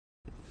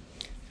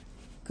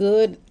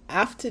Good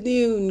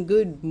afternoon,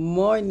 good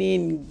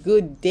morning,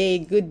 good day,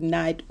 good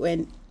night,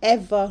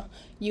 whenever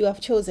you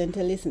have chosen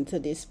to listen to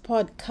this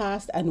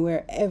podcast and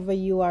wherever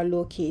you are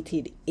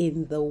located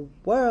in the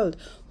world.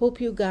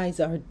 Hope you guys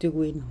are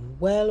doing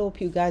well.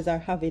 Hope you guys are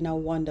having a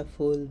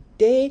wonderful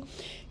day.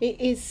 It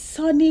is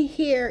sunny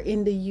here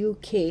in the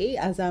UK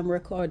as I'm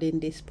recording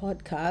this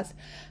podcast,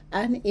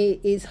 and it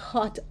is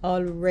hot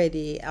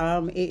already.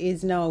 It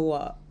is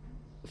now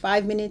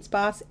 5 minutes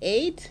past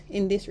 8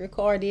 in this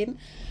recording,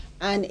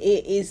 and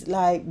it is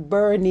like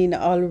burning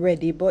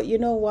already. But you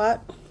know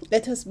what?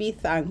 Let us be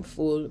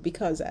thankful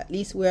because at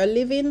least we are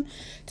living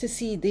to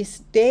see this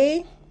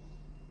day.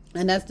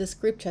 And as the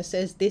scripture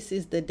says, this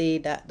is the day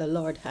that the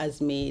Lord has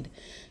made.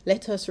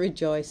 Let us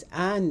rejoice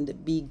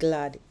and be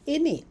glad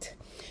in it.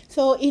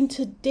 So in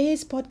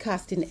today's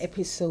podcasting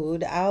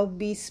episode, I'll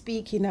be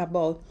speaking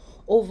about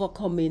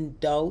overcoming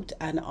doubt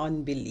and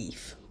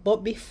unbelief. But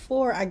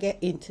before I get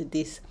into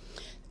this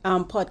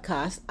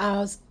podcast,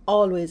 as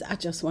always, I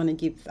just want to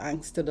give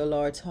thanks to the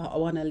Lord. So I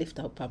want to lift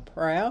up a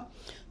prayer,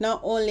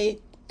 not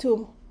only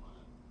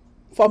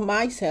for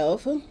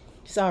myself,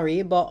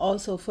 but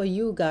also for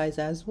you guys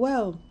as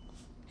well.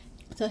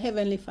 So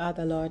Heavenly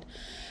Father, Lord,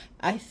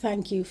 I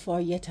thank you for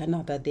yet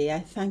another day. I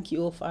thank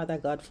you, oh Father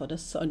God, for the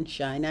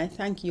sunshine. I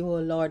thank you, oh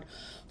Lord,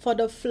 for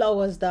the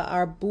flowers that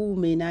are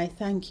booming. I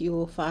thank you,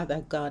 oh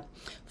Father God,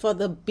 for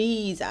the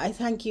bees. I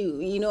thank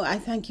you, I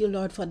thank you,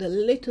 Lord, for the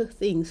little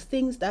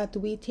things that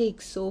we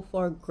take so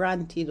for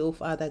granted, oh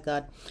Father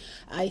God.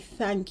 I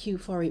thank you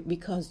for it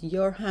because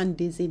your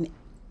hand is in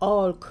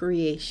all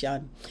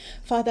creation.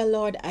 Father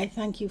Lord, I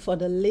thank you for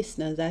the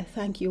listeners. I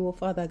thank you, oh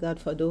Father God,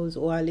 for those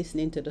who are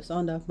listening to the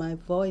sound of my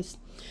voice.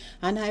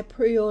 And I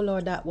pray, oh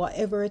Lord, that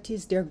whatever it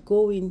is they're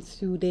going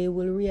through, they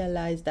will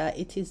realize that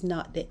it is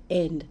not the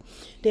end.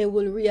 They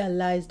will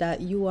realize that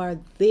you are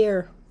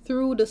there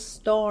through the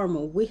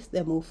storm with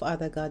them, oh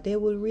Father God. They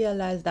will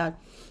realize that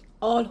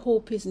all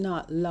hope is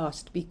not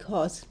lost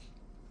because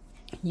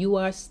you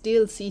are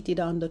still seated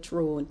on the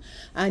throne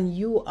and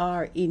you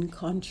are in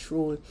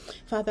control.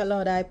 Father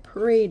Lord, I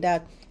pray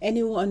that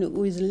anyone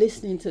who is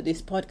listening to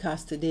this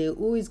podcast today,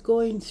 who is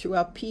going through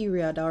a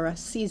period or a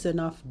season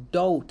of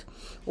doubt,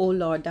 oh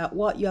Lord, that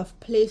what you have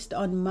placed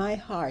on my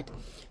heart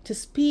to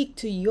speak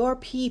to your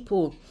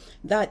people,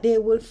 that they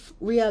will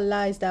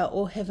realize that,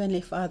 oh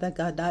Heavenly Father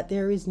God, that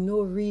there is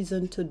no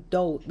reason to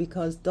doubt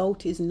because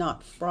doubt is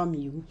not from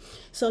you.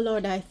 So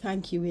Lord, I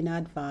thank you in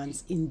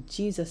advance. In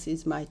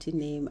Jesus' mighty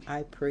name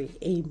I pray.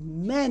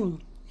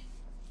 Amen.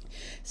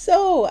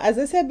 So, as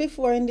I said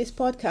before in this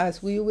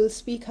podcast, we will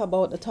speak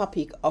about the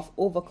topic of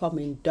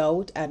overcoming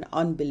doubt and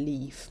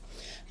unbelief,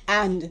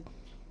 and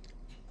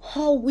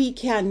how we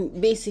can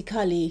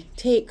basically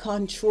take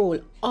control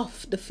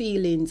of the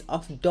feelings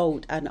of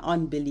doubt and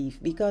unbelief,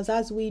 because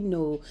as we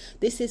know,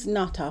 this is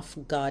not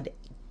of God.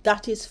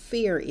 That is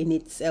fear in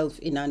itself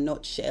in a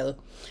nutshell.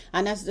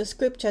 And as the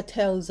scripture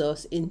tells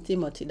us in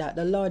Timothy, that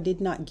the Lord did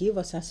not give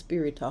us a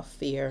spirit of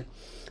fear,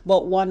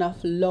 but one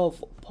of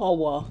love,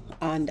 power,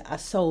 and a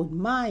sound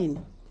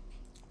mind.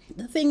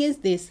 The thing is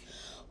this,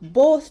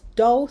 both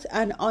doubt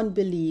and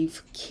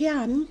unbelief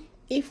can,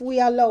 if we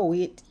allow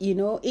it,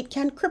 it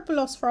can cripple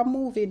us from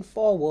moving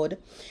forward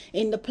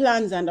in the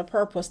plans and the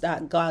purpose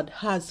that God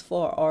has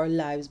for our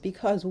lives.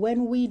 Because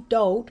when we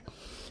doubt,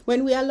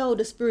 when we allow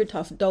the spirit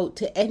of doubt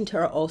to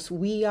enter us,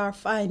 we are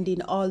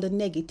finding all the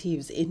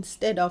negatives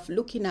instead of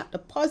looking at the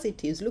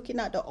positives, looking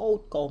at the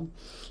outcome.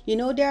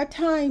 There are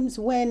times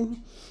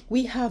when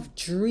we have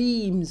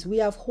dreams, we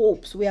have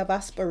hopes, we have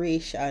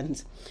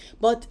aspirations.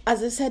 But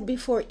as I said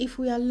before, if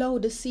we allow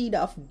the seed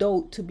of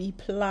doubt to be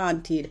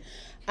planted,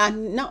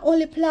 and not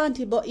only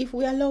planted, but if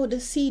we allow the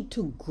seed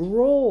to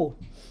grow,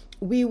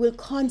 we will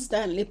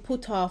constantly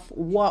put off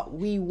what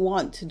we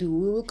want to do.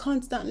 We will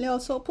constantly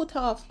also put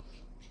off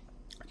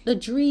the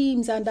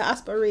dreams and the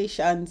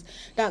aspirations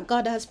that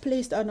God has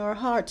placed on our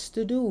hearts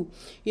to do.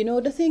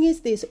 The thing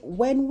is this,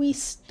 when we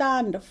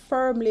stand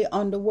firmly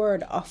on the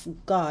word of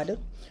God,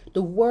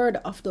 the word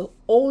of the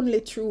only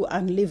true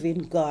and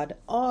living God,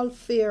 all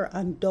fear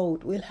and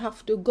doubt will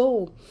have to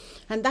go.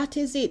 And that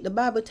is it. The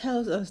Bible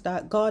tells us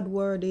that God's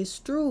word is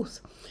truth.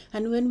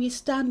 And when we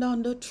stand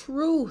on the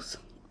truth,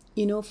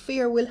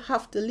 fear will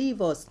have to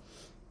leave us.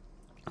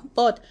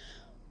 But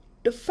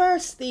the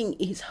first thing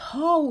is,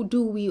 how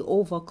do we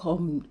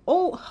overcome?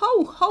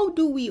 How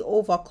do we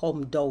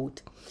overcome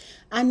doubt?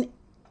 And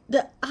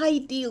the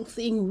ideal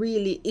thing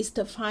really is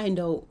to find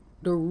out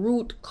the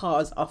root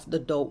cause of the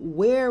doubt.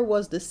 Where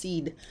was the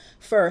seed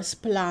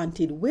first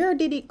planted? Where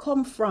did it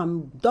come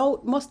from?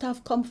 Doubt must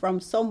have come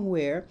from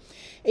somewhere.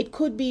 It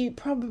could be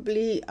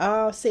probably,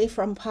 say,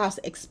 from past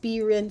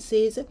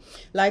experiences.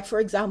 Like,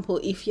 for example,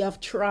 if you have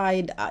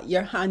tried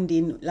your hand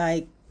in,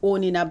 like,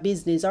 owning a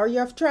business, or you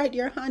have tried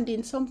your hand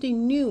in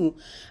something new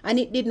and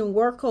it didn't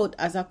work out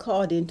as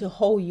according to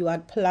how you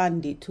had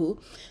planned it to,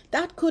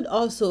 that could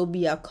also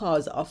be a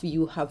cause of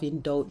you having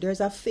doubt.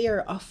 There's a fear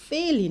of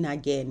failing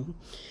again.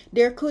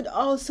 There could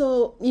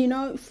also,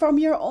 from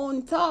your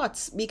own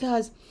thoughts,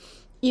 because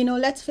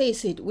let's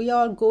face it, we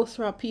all go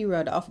through a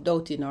period of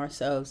doubting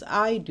ourselves.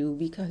 I do,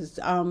 because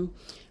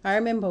I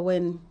remember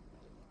when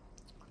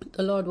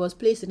the Lord was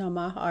placing on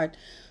my heart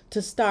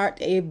to start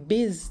a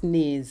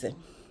business.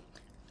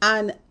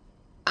 And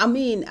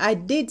I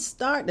did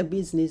start the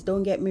business,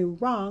 don't get me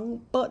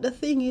wrong, but the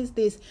thing is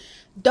this,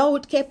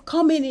 doubt kept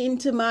coming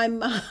into my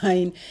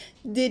mind.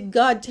 Did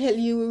God tell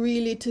you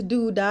really to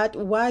do that?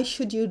 Why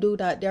should you do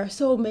that? There are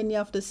so many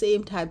of the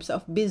same types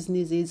of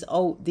businesses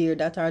out there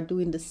that are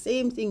doing the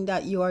same thing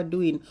that you are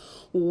doing.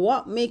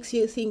 What makes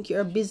you think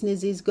your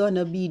business is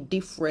gonna be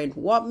different?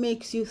 What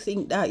makes you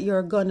think that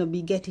you're gonna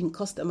be getting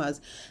customers?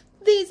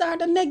 These are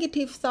the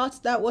negative thoughts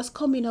that was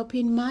coming up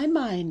in my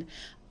mind.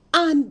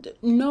 And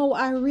now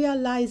I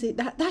realize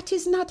that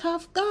is not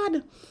of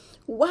God.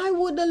 Why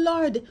would the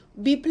Lord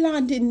be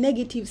planting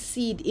negative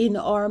seed in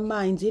our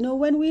minds?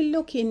 When we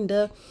look in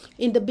the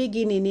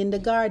beginning, in the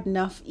Garden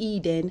of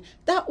Eden,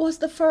 that was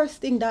the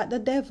first thing that the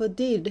devil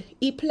did.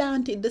 He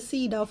planted the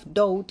seed of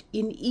doubt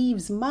in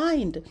Eve's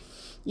mind.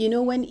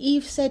 When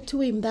Eve said to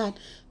him that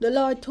the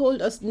Lord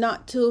told us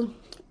not to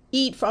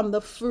eat from the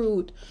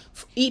fruit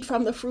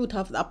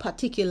of a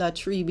particular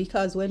tree,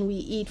 because when we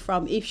eat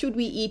from it, should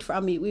we eat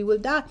from it, we will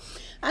die.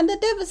 And the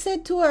devil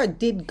said to her,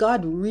 did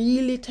God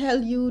really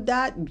tell you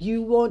that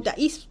you won't die?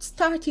 He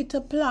started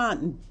to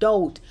plant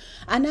doubt.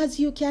 And as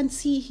you can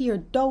see here,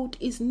 doubt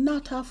is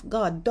not of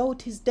God.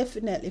 Doubt is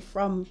definitely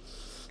from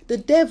the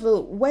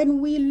devil.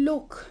 When we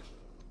look,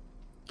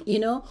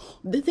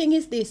 the thing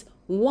is this,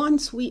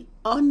 once we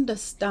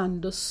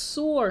understand the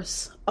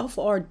source of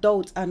our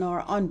doubts and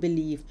our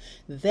unbelief,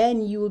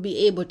 then you will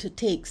be able to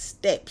take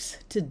steps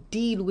to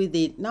deal with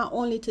it. Not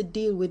only to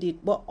deal with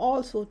it, but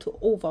also to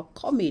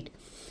overcome it.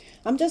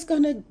 I'm just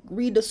going to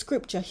read the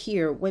scripture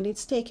here when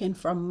it's taken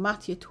from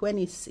Matthew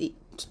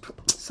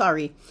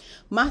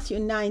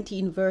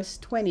 19 verse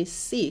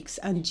 26.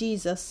 And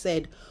Jesus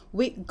said,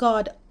 with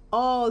God,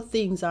 all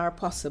things are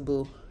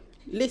possible.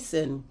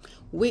 Listen,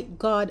 with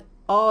God,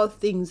 all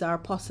things are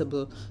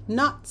possible.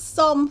 Not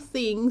some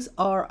things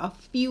or a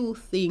few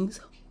things.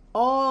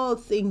 All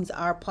things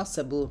are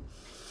possible.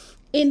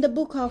 In the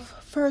book of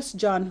 1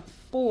 John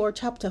 4,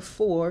 chapter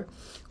 4,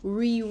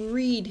 we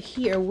read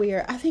here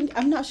where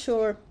I'm not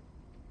sure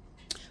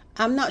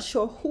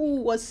who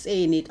was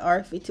saying it, or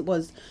if it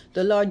was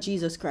the Lord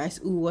Jesus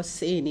Christ who was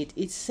saying it.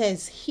 It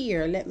says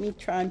here, let me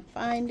try and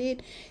find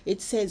it.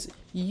 It says,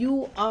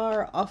 you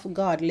are of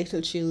God,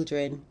 little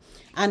children,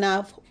 and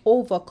I've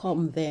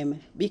overcome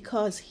them,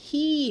 because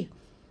he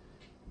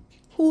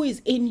who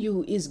is in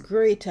you is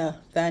greater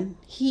than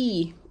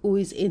he who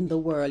is in the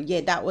world.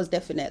 Yeah, that was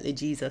definitely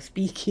Jesus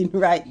speaking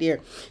right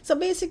there. So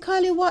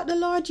basically what the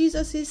Lord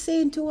Jesus is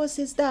saying to us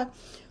is that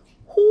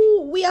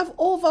we have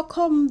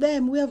overcome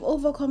them. We have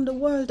overcome the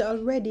world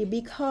already,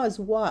 because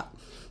what?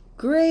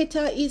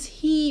 Greater is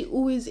he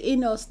who is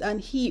in us than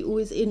he who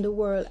is in the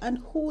world. And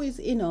who is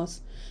in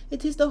us?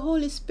 It is the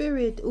Holy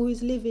Spirit who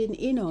is living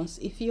in us.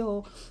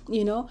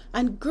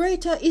 And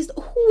greater is,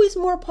 who is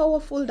more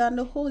powerful than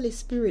the Holy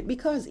Spirit?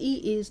 Because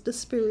he is the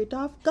Spirit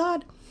of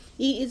God.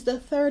 He is the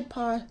third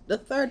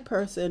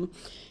person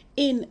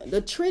in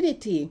the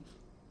Trinity.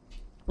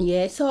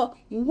 Yeah, so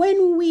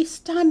when we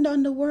stand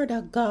on the word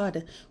of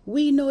God,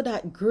 we know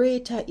that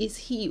greater is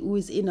he who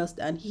is in us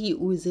than he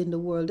who is in the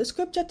world. The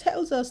scripture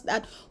tells us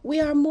that we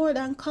are more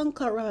than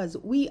conquerors.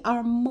 We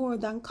are more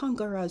than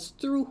conquerors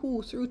through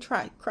who? Through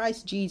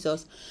Christ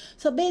Jesus.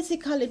 So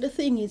basically the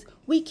thing is,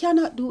 we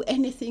cannot do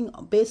anything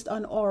based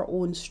on our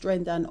own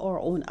strength and our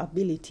own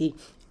ability.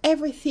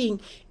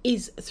 Everything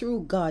is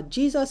through God.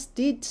 Jesus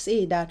did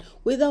say that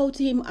without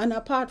him and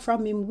apart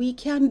from him, we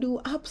can do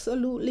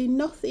absolutely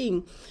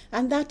nothing.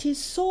 And that is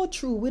so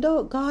true.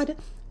 Without God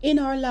in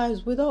our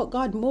lives, without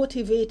God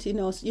motivating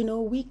us,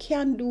 we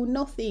can do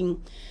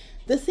nothing.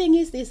 The thing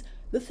is,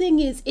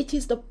 it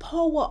is the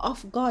power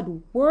of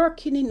God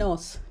working in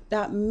us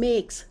that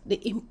makes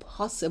the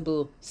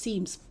impossible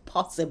seems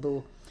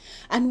possible.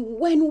 And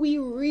when we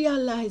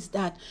realize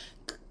that,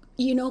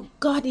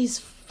 God is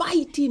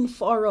fighting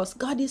for us.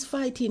 God is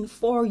fighting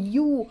for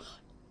you.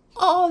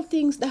 All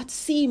things that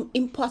seem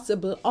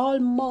impossible, all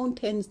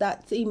mountains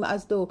that seem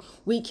as though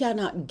we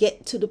cannot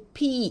get to the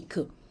peak,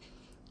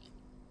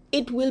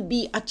 it will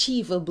be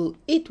achievable.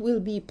 It will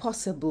be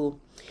possible.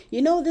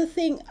 The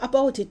thing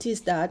about it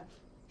is that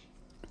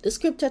the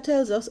scripture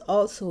tells us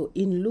also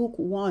in Luke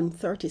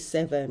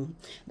 1:37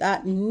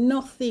 that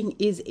nothing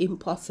is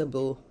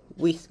impossible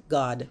with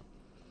God.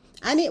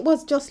 And it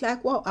was just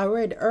like what I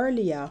read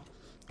earlier.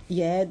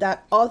 Yeah,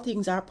 that all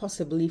things are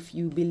possible if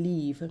you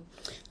believe.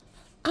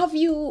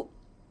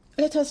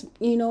 Let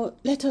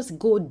us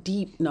go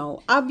deep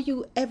now. Have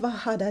you ever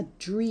had a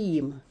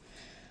dream,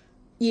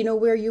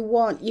 where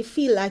you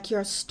feel like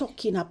you're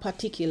stuck in a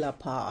particular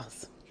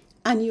path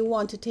and you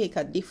want to take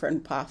a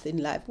different path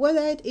in life?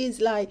 Whether it is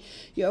like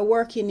you're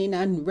working in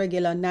a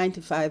regular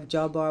 9-to-5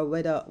 job, or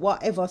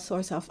whatever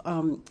source of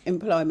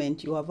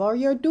employment you have, or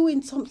you're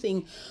doing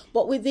something,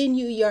 but within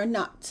you're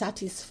not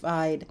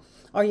satisfied,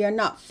 or you're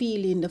not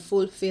feeling the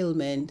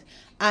fulfillment,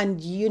 and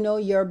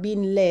you're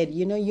being led,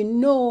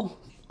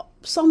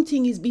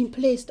 something is being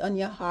placed on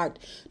your heart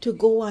to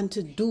go on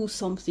to do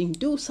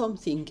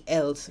something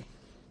else.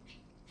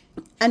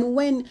 And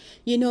when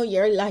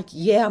you're like,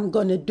 yeah, I'm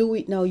gonna do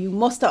it now, you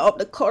muster up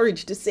the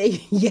courage to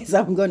say, yes,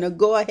 I'm gonna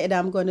go ahead,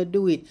 I'm gonna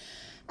do it.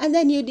 And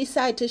then you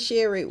decide to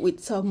share it with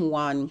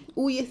someone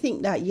who you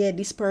think that, yeah,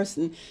 this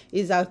person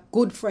is a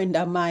good friend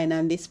of mine,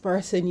 and this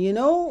person,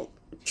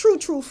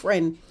 true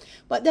friend.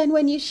 But then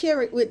when you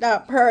share it with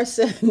that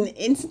person,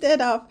 instead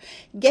of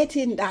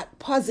getting that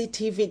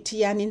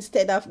positivity and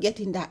instead of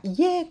getting that,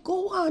 yeah,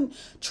 go on,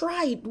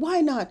 try it, why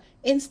not?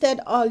 Instead,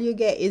 all you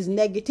get is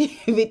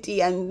negativity,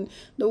 and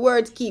the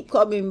words keep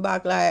coming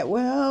back like,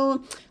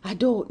 well, I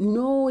don't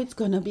know, it's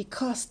going to be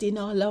costing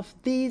all of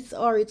this,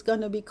 or it's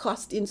going to be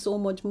costing so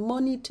much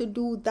money to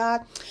do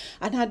that.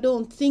 And I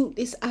don't think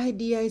this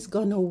idea is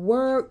going to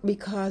work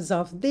because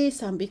of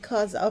this and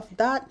because of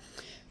that.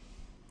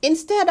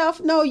 Instead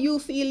of now you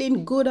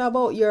feeling good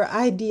about your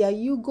idea,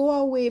 you go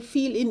away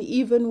feeling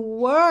even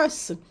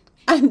worse.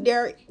 And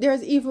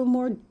there's even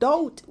more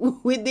doubt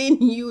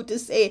within you to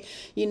say,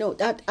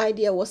 that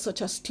idea was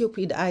such a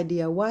stupid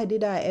idea. Why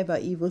did I ever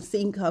even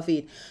think of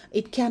it?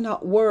 It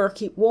cannot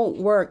work. It won't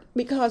work.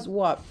 Because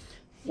what?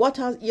 What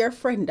has your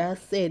friend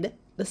has said?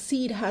 The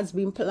seed has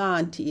been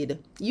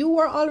planted. You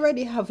were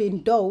already having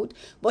doubt,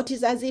 but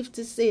it's as if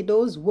to say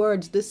those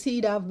words, the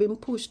seed have been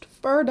pushed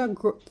further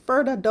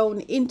down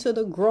into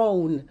the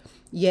ground.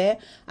 Yeah,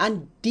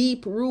 and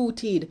deep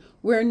rooted,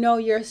 where now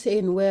you're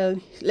saying, well,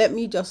 let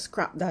me just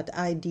scrap that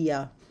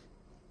idea.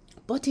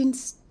 But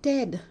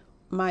instead,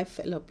 my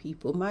fellow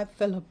people, my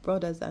fellow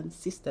brothers and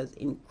sisters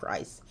in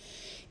Christ,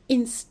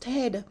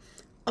 instead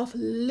of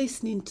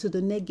listening to the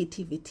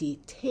negativity,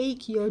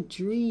 take your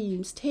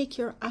dreams, take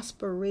your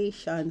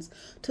aspirations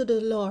to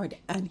the Lord,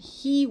 and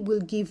He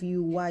will give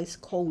you wise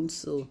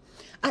counsel.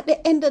 At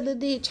the end of the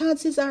day,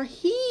 chances are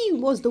He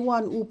was the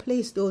one who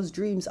placed those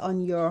dreams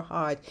on your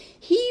heart.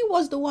 He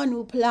was the one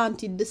who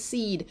planted the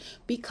seed,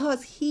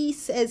 because He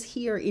says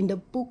here in the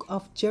book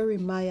of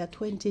Jeremiah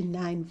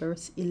 29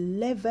 verse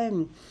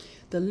 11,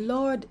 the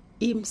Lord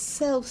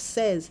Himself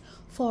says,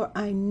 for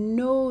I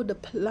know the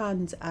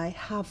plans I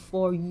have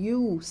for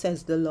you,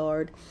 says the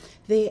Lord.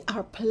 They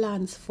are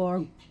plans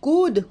for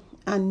good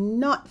and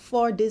not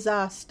for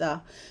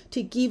disaster,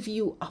 to give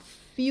you a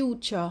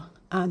future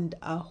and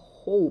a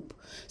hope.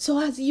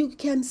 So as you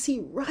can see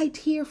right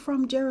here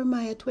from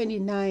Jeremiah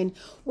 29,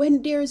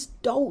 when there's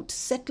doubt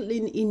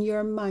settling in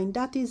your mind,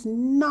 that is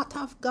not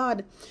of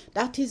God.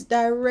 That is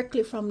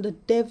directly from the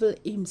devil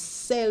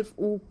himself,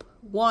 who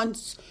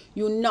wants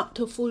you not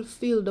to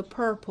fulfill the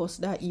purpose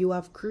that you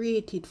have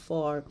created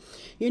for.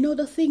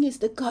 The thing is,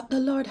 the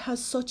Lord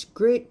has such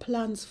great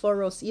plans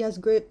for us. He has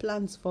great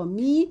plans for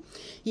me.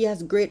 He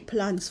has great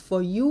plans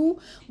for you.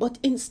 But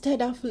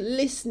instead of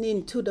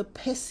listening to the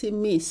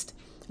pessimist,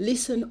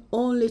 listen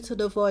only to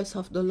the voice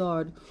of the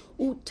Lord,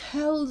 who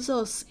tells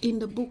us in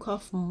the book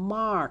of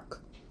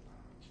Mark,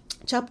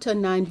 chapter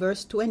 9,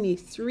 verse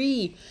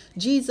 23,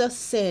 Jesus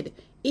said,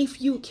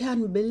 if you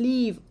can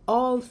believe,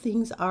 all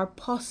things are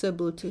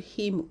possible to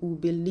him who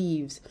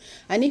believes.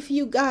 And if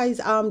you guys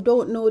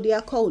don't know the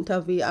account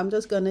of it, I'm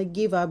just going to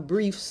give a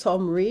brief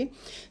summary.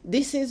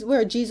 This is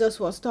where Jesus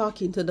was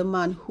talking to the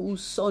man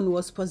whose son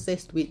was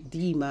possessed with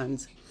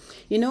demons.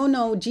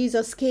 Now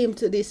Jesus came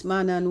to this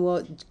man and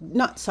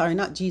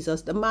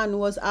the man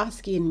was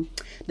asking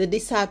the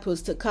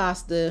disciples to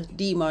cast the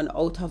demon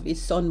out of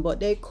his son, but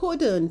they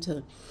couldn't.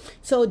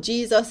 So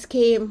Jesus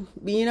came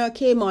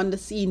on the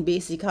scene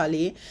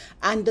basically,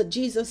 and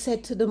Jesus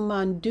said to the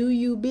man, do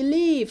you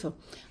believe?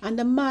 And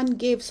the man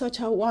gave such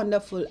a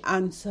wonderful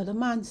answer. The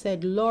man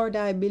said, Lord,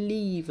 I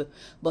believe,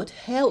 but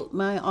help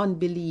my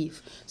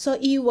unbelief. So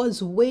he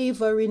was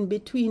wavering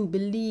between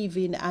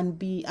believing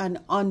and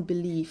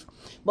unbelief.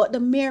 But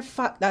the mere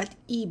fact that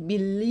he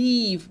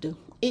believed,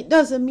 it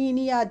doesn't mean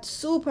he had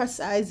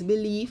supersized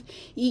belief.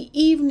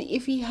 Even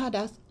if he had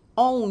an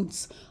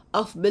ounce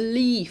of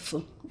belief,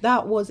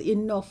 that was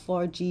enough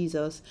for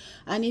Jesus.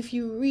 And if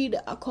you read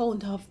the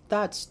account of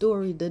that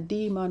story, the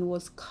demon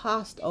was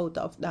cast out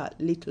of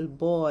that little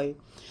boy.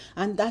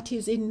 And that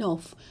is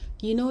enough.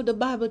 The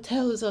Bible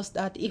tells us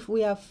that if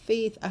we have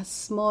faith as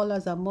small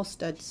as a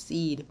mustard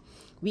seed,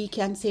 we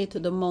can say to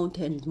the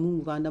mountains,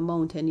 move, and the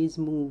mountain is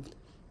moved.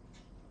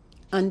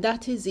 And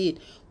that is it.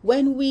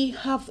 When we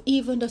have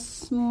even the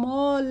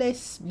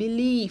smallest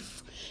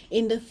belief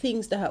in the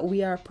things that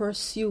we are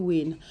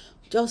pursuing,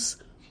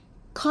 just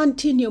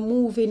continue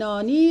moving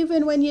on.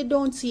 Even when you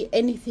don't see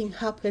anything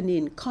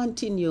happening,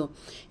 continue.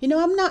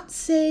 I'm not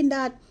saying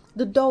that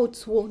the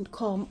doubts won't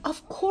come.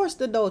 Of course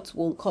the doubts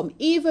won't come.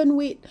 Even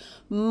with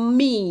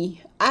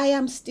me, I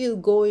am still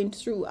going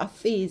through a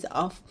phase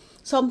of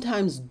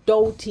sometimes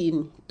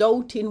doubting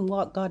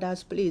what God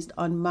has placed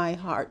on my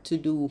heart to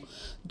do,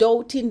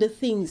 doubting the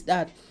things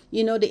that,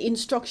 the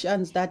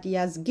instructions that He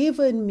has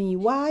given me.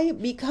 Why?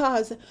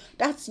 Because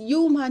that's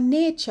human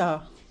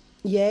nature.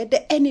 Yeah,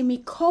 the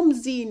enemy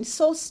comes in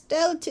so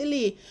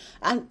stealthily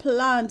and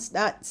plants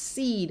that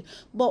seed.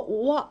 But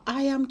what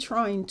I am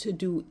trying to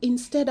do,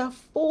 instead of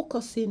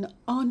focusing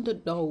on the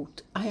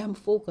doubt, I am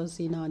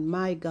focusing on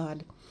my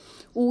God,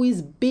 who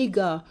is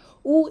bigger,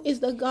 who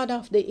is the God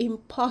of the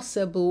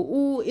impossible,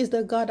 who is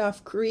the God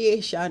of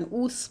creation,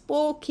 who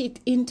spoke it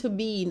into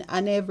being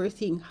and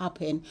everything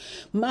happened.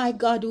 My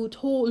God, who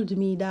told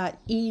me that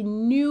he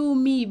knew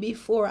me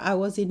before I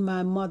was in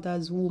my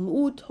mother's womb,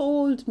 who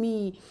told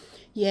me,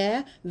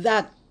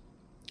 that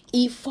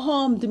he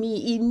formed me,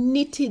 he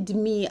knitted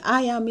me.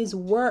 I am his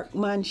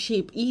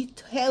workmanship. He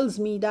tells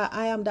me that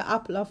I am the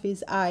apple of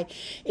his eye.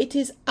 It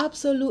is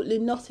absolutely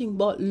nothing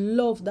but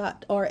love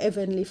that our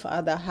Heavenly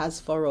Father has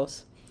for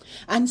us.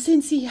 And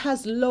since he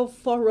has love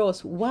for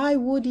us, why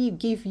would he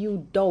give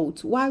you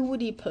doubt? Why would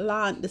he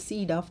plant the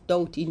seed of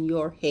doubt in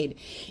your head?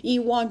 He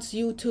wants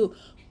you to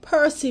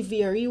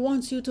persevere. He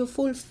wants you to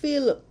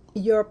fulfill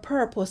your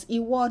purpose.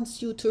 He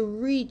wants you to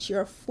reach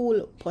your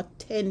full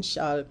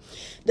potential.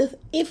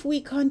 If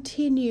we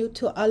continue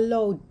to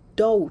allow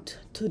doubt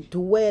to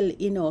dwell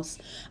in us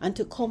and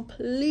to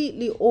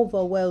completely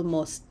overwhelm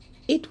us,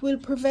 it will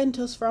prevent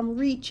us from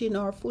reaching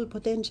our full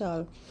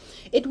potential.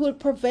 It will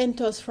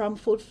prevent us from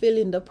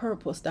fulfilling the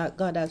purpose that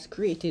God has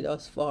created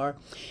us for.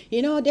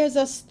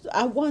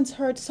 I once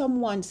heard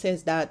someone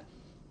says that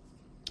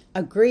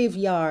a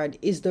graveyard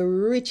is the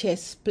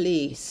richest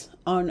place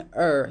on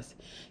earth.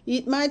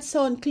 It might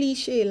sound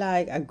cliche,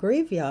 like a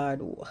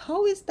graveyard.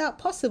 How is that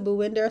possible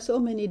when there are so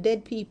many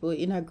dead people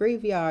in a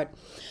graveyard?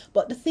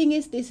 But the thing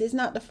is, this is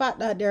not the fact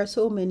that there are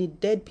so many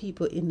dead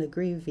people in the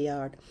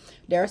graveyard.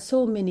 There are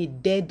so many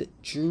dead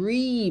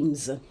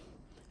dreams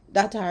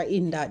that are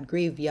in that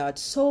graveyard.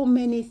 So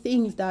many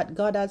things that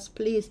God has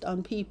placed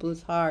on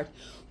people's heart,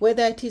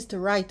 whether it is to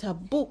write a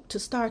book, to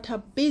start a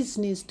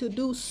business, to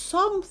do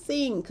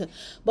something,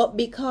 but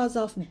because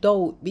of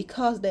doubt,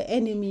 because the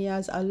enemy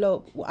has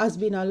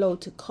been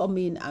allowed to come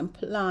in and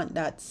plant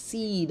that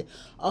seed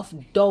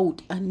of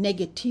doubt and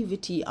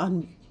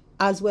negativity,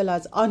 as well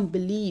as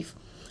unbelief,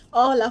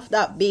 all of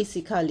that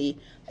basically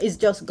is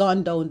just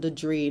gone down the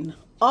drain.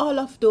 All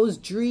of those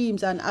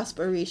dreams and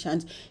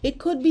aspirations. It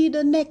could be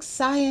the next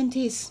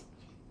scientist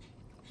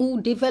who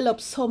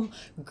develops some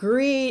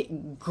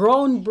great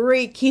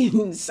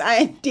groundbreaking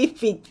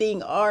scientific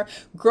thing or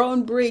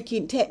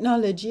groundbreaking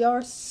technology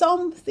or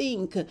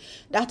something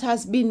that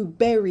has been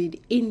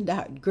buried in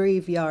that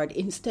graveyard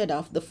instead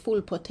of the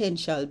full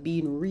potential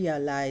being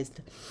realized.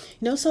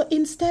 So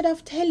instead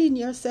of telling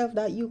yourself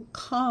that you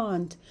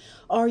can't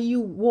or you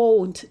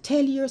won't,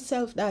 tell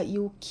yourself that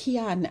you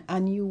can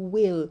and you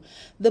will.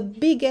 The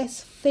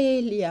biggest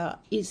failure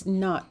is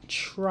not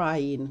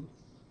trying.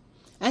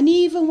 And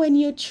even when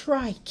you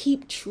try,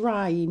 keep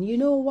trying. You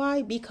know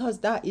why?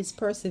 Because that is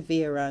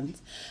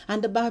perseverance.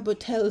 And the Bible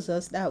tells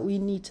us that we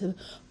need to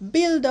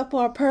build up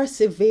our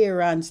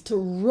perseverance to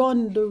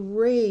run the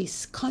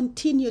race.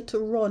 Continue to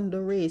run the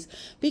race.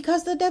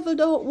 Because the devil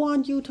don't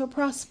want you to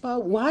prosper.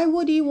 Why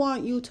would he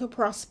want you to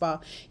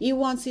prosper? He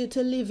wants you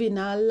to live in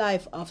a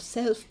life of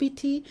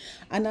self-pity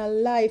and a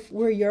life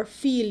where you're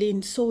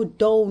feeling so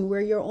down,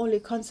 where you're only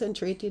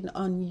concentrating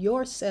on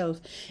yourself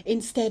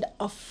instead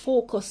of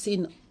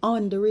focusing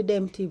on the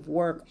redemptive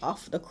work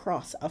of the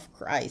cross of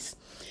Christ.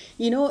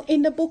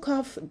 In the book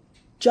of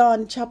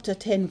John chapter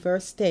 10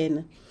 verse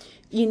 10,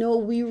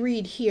 we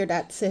read here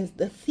that says,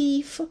 the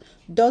thief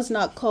does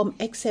not come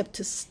except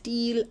to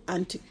steal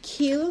and to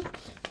kill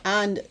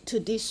and to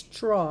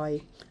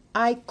destroy.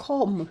 I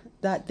come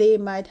that they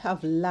might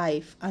have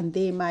life and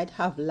they might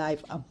have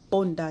life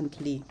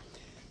abundantly.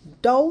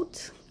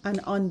 Doubt and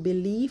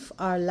unbelief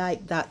are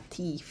like that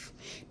thief.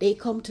 They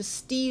come to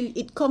steal.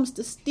 It comes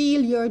to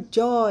steal your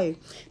joy.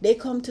 They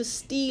come to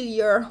steal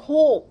your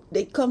hope.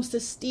 They comes to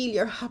steal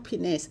your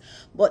happiness.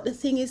 But the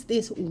thing is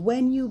this,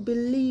 when you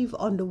believe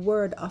on the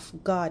word of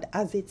God,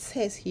 as it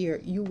says here,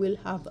 you will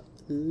have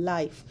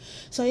life.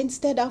 So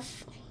instead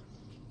of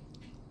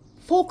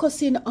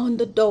focusing on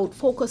the doubt,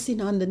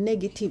 focusing on the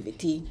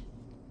negativity,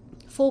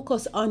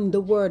 focus on the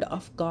word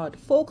of God.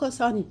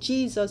 Focus on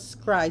Jesus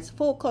Christ.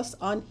 Focus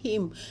on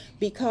him,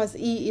 because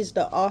he is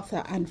the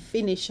author and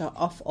finisher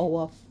of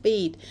our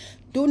faith.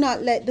 Do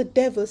not let the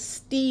devil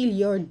steal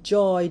your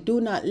joy. Do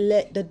not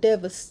let the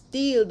devil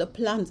steal the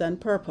plans and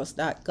purpose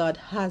that God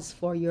has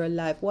for your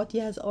life. What he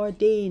has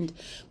ordained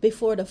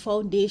before the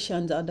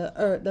foundations of the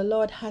earth. The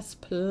Lord has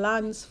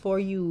plans for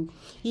you.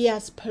 He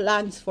has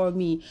plans for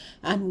me.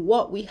 And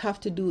what we have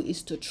to do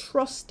is to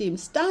trust him.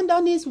 Stand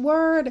on his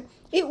word.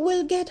 It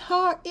will get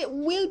hard. It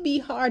will be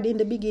hard in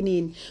the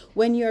beginning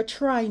when you're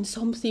trying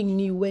something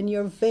new, when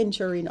you're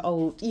venturing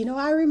out.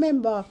 I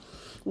remember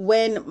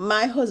when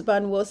my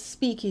husband was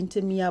speaking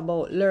to me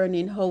about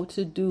learning how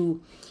to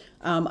do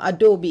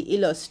Adobe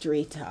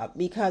Illustrator,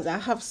 because I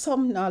have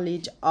some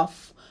knowledge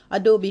of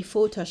Adobe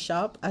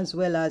Photoshop as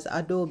well as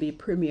Adobe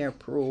Premiere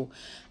Pro.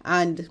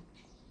 And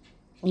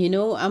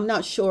I'm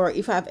not sure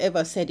if I've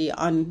ever said it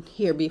on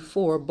here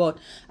before, but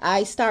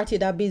I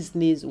started a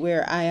business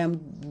where I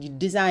am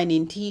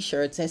designing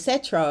t-shirts,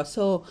 etc.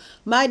 So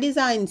my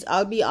designs,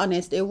 I'll be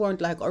honest, they weren't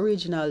like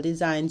original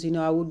designs.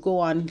 I would go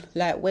on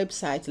like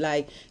websites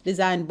like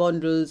Design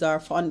Bundles or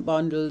Font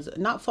Bundles,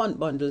 not Font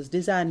Bundles,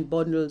 Design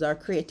Bundles or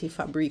Creative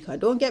Fabrica.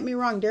 Don't get me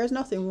wrong, there's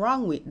nothing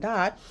wrong with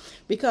that,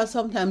 because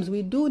sometimes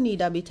we do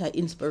need a bit of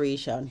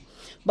inspiration.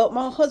 But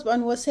my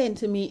husband was saying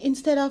to me,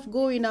 instead of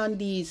going on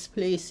these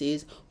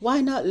places,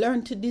 why not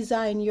learn to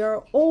design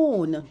your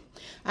own?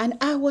 And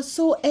I was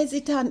so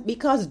hesitant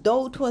because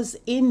doubt was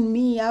in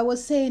me. I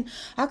was saying,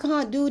 I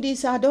can't do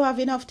this. I don't have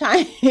enough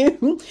time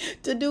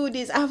to do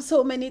this. I have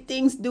so many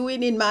things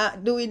doing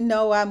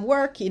now. I'm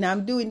working.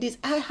 I'm doing this.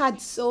 I had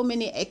so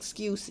many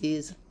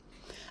excuses.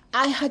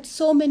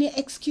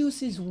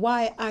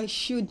 Why I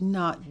should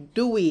not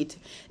do it,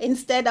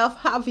 instead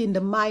of having the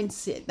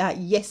mindset that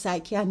yes, I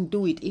can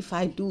do it if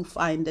I do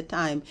find the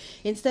time.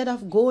 Instead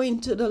of going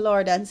to the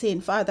Lord and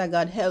saying, Father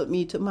God, help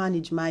me to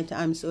manage my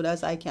time so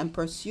that I can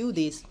pursue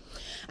this.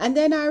 And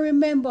then I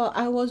remember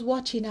I was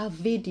watching a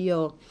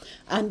video,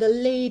 and the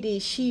lady,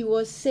 she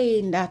was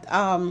saying that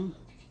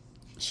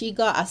she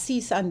got a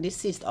cease and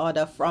desist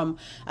order from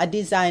a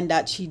design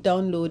that she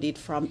downloaded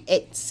from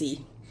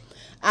Etsy.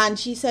 And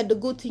she said the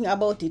good thing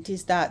about it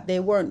is that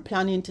they weren't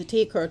planning to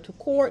take her to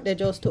court. They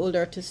just told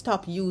her to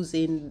stop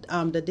using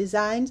the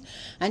designs.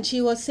 And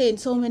she was saying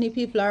so many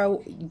people are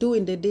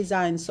doing the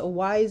designs, so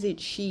why is it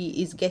she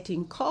is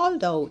getting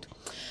called out?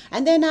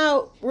 And then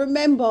I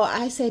remember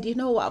I said, you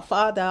know what,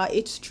 Father,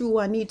 it's true,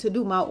 I need to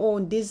do my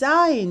own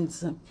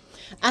designs.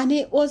 And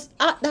it was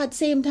at that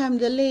same time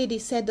the lady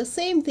said the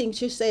same thing.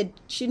 She said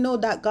she know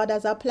that God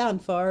has a plan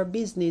for her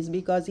business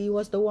because he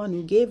was the one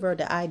who gave her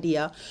the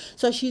idea.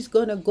 So she's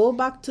going to go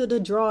back to the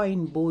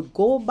drawing board,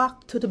 go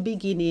back to the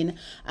beginning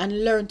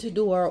and learn to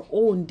do her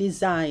own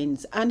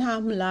designs. And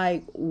I'm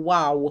like,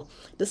 wow,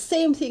 the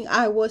same thing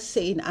I was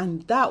saying.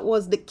 And that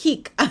was the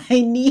kick I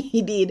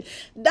needed.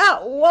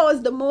 That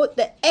was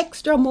the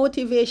extra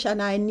motivation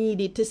I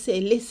needed to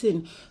say,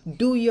 listen,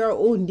 do your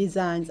own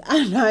designs.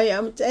 And I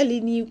am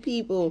telling you,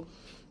 people,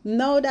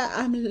 now that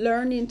I'm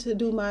learning to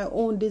do my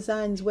own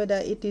designs, whether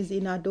it is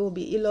in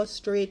Adobe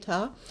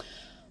Illustrator,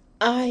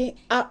 I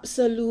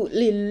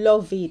absolutely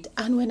love it.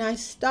 And when I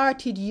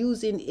started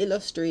using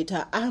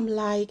Illustrator, I'm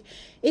like,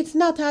 it's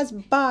not as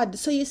bad.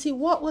 So you see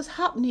what was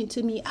happening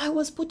to me? I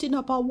was putting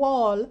up a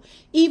wall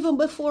even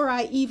before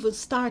I even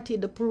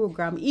started the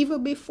program,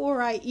 even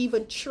before I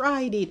even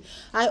tried it.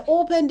 I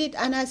opened it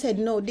and I said,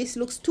 no, this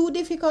looks too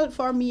difficult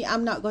for me.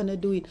 I'm not going to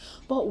do it.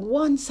 But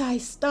once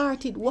I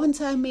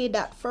made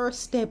that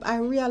first step, I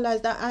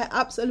realized that I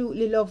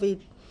absolutely love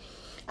it.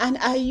 And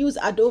I use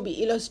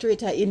Adobe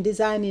Illustrator in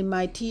designing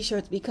my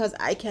t-shirts because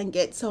I can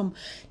get some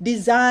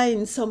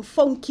designs, some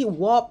funky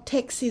warp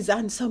texts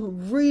and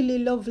some really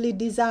lovely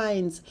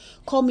designs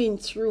coming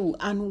through.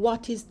 And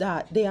what is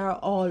that? They are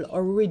all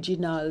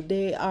original.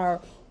 They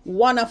are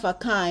one of a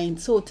kind,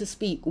 so to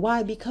speak.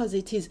 Why? Because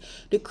it is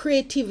the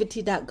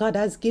creativity that God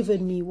has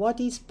given me, what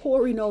He's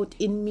pouring out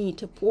in me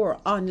to pour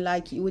on,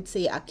 like you would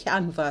say, a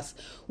canvas,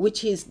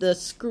 which is the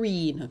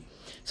screen.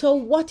 So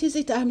what is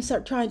it I'm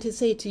trying to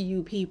say to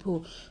you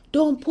people?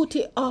 Don't put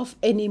it off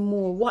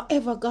anymore.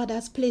 Whatever God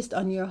has placed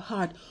on your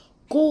heart,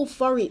 go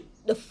for it.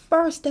 The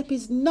first step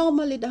is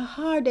normally the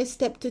hardest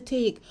step to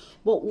take.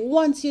 But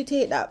once you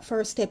take that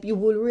first step, you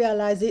will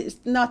realize it's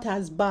not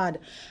as bad.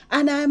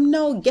 And I'm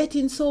now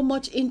getting so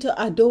much into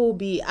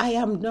Adobe. I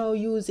am now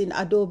using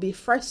Adobe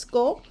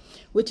Fresco,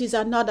 which is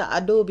another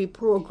Adobe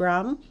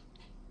program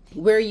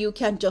where you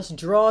can just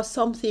draw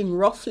something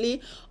roughly,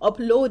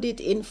 upload it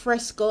in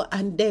Fresco,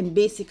 and then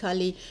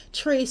basically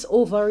trace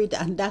over it,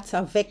 and that's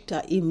a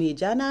vector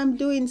image. And I'm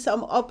doing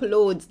some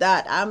uploads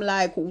that I'm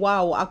like,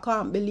 wow, I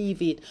can't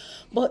believe it.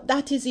 But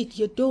that is it.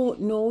 You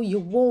don't know, you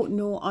won't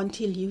know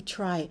until you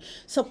try.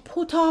 So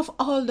put off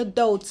all the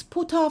doubts,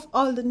 put off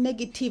all the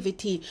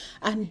negativity,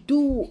 and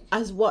do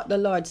as what the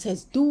Lord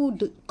says.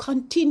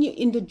 Continue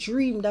in the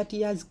dream that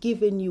He has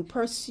given you.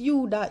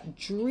 Pursue that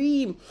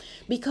dream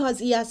because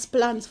He has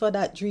plans for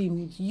that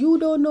dream. You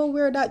don't know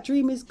where that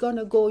dream is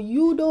gonna go.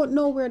 You don't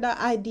know where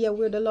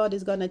the Lord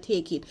is gonna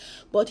take it,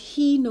 but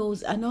He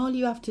knows. And all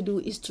you have to do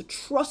is to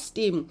trust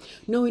Him,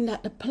 knowing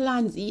that the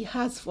plans He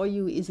has for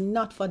you is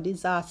not for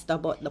disaster,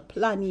 but the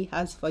plan He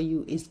has for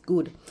you is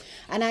good.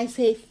 And I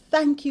say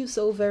thank you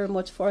so very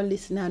much for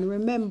listening. And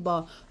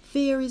remember,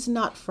 fear is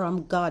not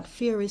from God.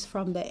 Fear is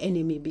from the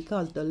enemy,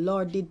 because the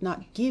Lord did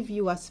not give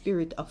you a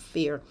spirit of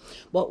fear,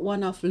 but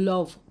one of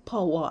love,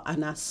 power,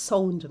 and a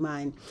sound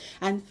mind.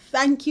 And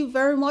thank you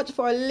very much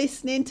for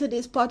listening to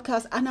this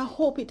podcast. And I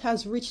hope it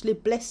has richly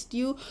blessed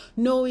you,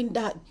 knowing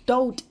that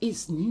doubt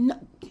is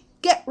not,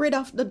 get rid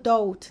of the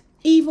doubt.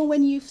 Even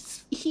when you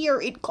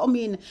hear it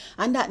coming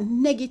and that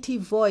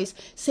negative voice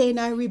saying,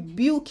 I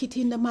rebuke it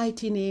in the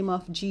mighty name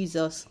of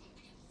Jesus.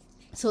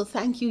 So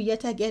thank you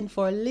yet again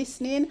for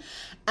listening.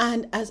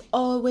 And as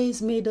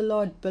always, may the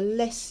Lord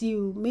bless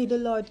you. May the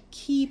Lord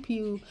keep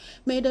you.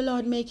 May the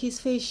Lord make his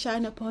face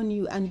shine upon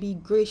you and be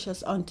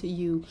gracious unto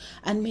you.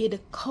 And may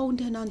the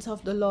countenance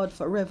of the Lord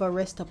forever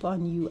rest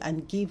upon you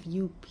and give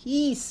you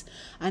peace.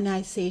 And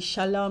I say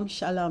shalom,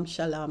 shalom,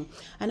 shalom.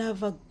 And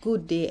have a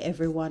good day,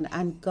 everyone.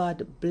 And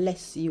God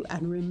bless you.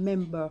 And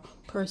remember,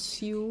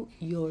 pursue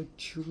your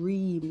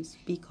dreams,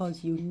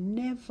 because you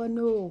never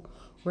know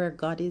where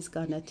God is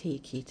gonna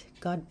take it.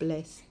 God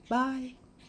bless. Bye.